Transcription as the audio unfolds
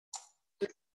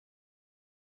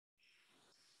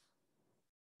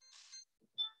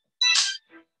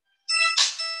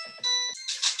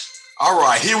All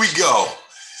right, here we go.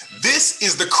 This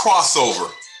is the crossover,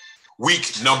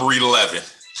 week number 11.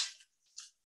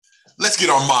 Let's get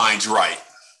our minds right.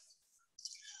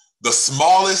 The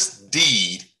smallest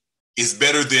deed is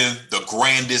better than the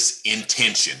grandest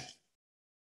intention.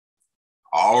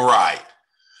 All right,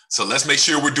 so let's make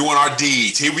sure we're doing our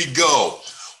deeds. Here we go.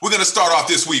 We're going to start off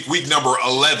this week number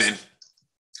 11.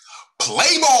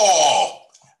 Play ball.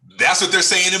 That's what they're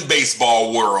saying in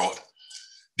baseball world.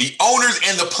 The owners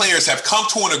and the players have come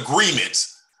to an agreement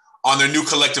on their new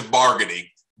collective bargaining.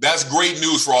 That's great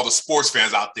news for all the sports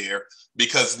fans out there,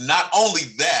 because not only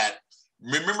that,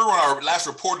 remember when I last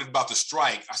reported about the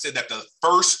strike, I said that the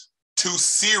first two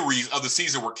series of the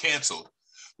season were canceled.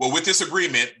 Well, with this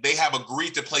agreement, they have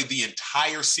agreed to play the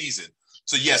entire season.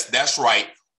 So yes, that's right.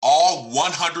 All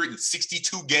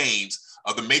 162 games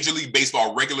of the Major League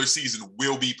Baseball regular season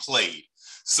will be played.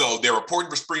 So they're reporting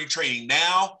for spring training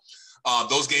now.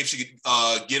 Those games should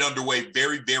get underway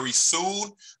very, very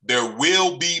soon. There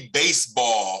will be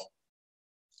baseball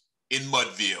in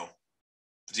Mudville.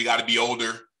 But you got to be older,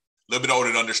 a little bit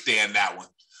older to understand that one.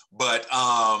 But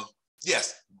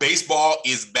yes, baseball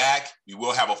is back. We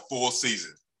will have a full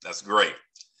season. That's great.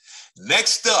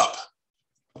 Next up,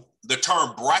 the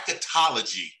term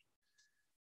bracketology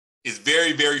is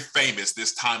very, very famous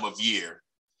this time of year.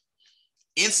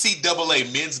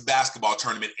 NCAA men's basketball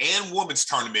tournament and women's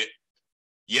tournament.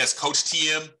 Yes, Coach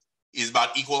TM is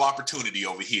about equal opportunity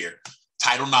over here.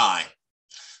 Title IX.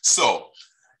 So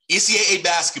NCAA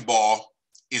basketball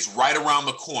is right around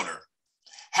the corner.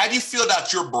 Have you filled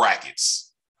out your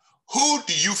brackets? Who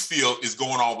do you feel is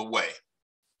going all the way?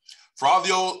 For all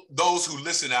those who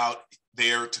listen out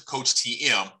there to Coach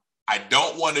TM, I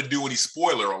don't want to do any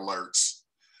spoiler alerts,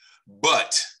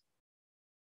 but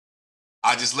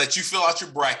I'll just let you fill out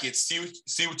your brackets,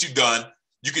 see what you've done.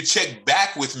 You can check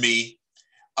back with me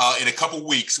in a couple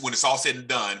weeks when it's all said and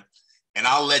done, and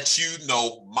I'll let you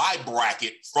know my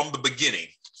bracket from the beginning.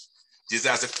 Just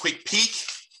as a quick peek.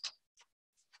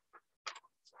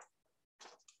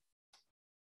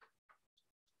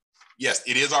 Yes,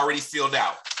 it is already filled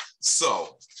out.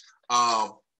 So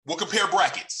we'll compare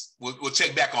brackets. We'll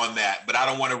check back on that, but I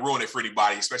don't want to ruin it for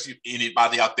anybody, especially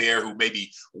anybody out there who may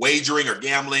be wagering or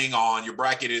gambling on your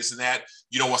bracket, this and that.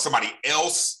 You don't want somebody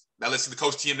else that listens to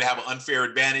Coach TM to have an unfair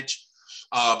advantage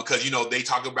because, they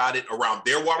talk about it around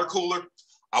their water cooler.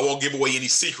 I won't give away any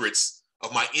secrets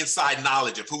of my inside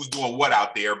knowledge of who's doing what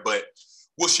out there, but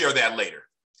we'll share that later.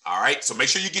 All right, so make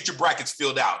sure you get your brackets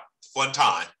filled out. Fun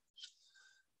time.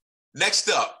 Next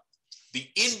up, the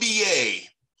NBA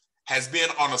has been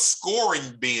on a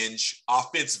scoring binge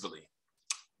offensively.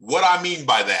 What I mean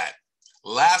by that,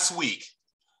 last week,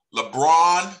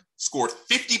 LeBron scored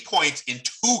 50 points in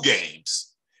 2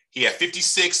 games. He had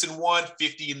 56 in one,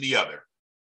 50 in the other.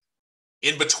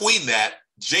 In between that,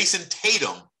 Jason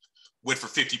Tatum went for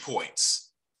 50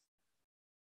 points.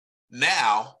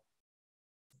 Now,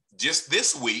 just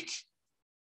this week,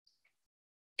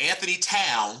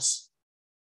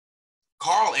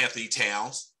 Karl Anthony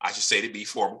Towns, I should say to be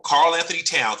formal, Karl Anthony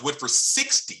Towns went for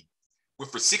 60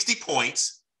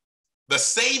 points. The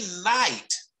same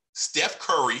night, Steph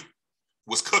Curry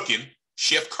was cooking.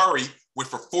 Chef Curry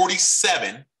went for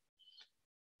 47.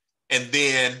 And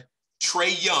then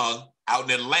Trae Young out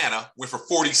in Atlanta went for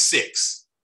 46.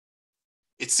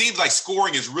 It seems like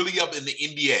scoring is really up in the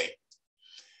NBA.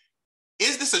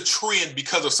 Is this a trend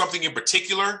because of something in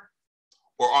particular?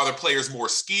 Or are the players more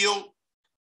skilled?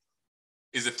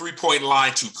 Is the three-point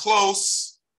line too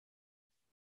close?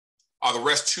 Are the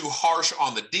refs too harsh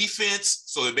on the defense,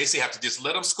 so they basically have to just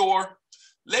let them score?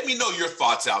 Let me know your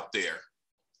thoughts out there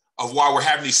of why we're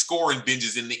having these scoring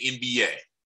binges in the NBA.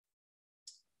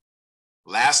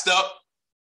 Last up,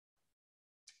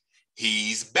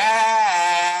 he's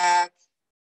back.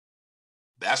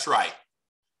 That's right.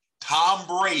 Tom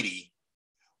Brady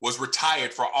was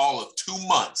retired for all of 2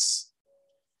 months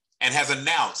and has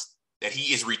announced that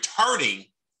he is returning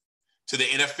to the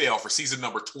NFL for season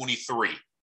number 23.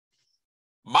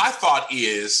 My thought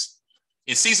is,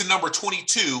 in season number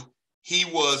 22, he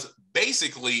was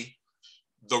basically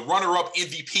the runner-up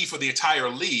MVP for the entire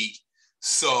league.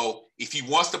 So if he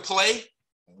wants to play,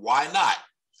 why not?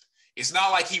 It's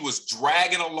not like he was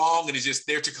dragging along and is just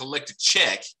there to collect a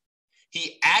check.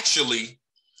 He actually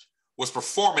was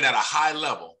performing at a high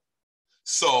level.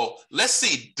 So let's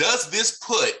see, does this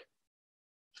put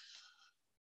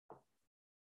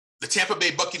the Tampa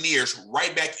Bay Buccaneers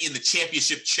right back in the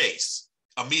championship chase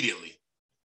immediately?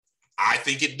 I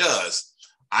think it does.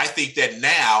 I think that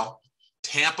now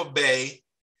Tampa Bay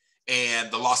and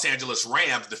the Los Angeles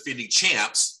Rams, defending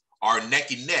champs, are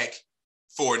neck and neck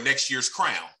for next year's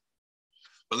crown.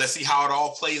 But let's see how it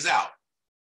all plays out.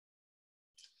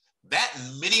 That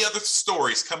and many other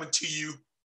stories coming to you.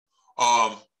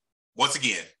 Once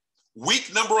again,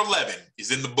 week number 11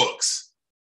 is in the books.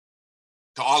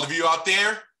 To all of you out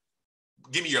there,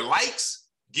 give me your likes,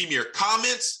 give me your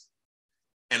comments,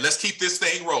 and let's keep this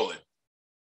thing rolling.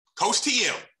 Coach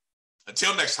TM,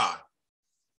 until next time,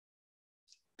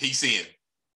 peace in.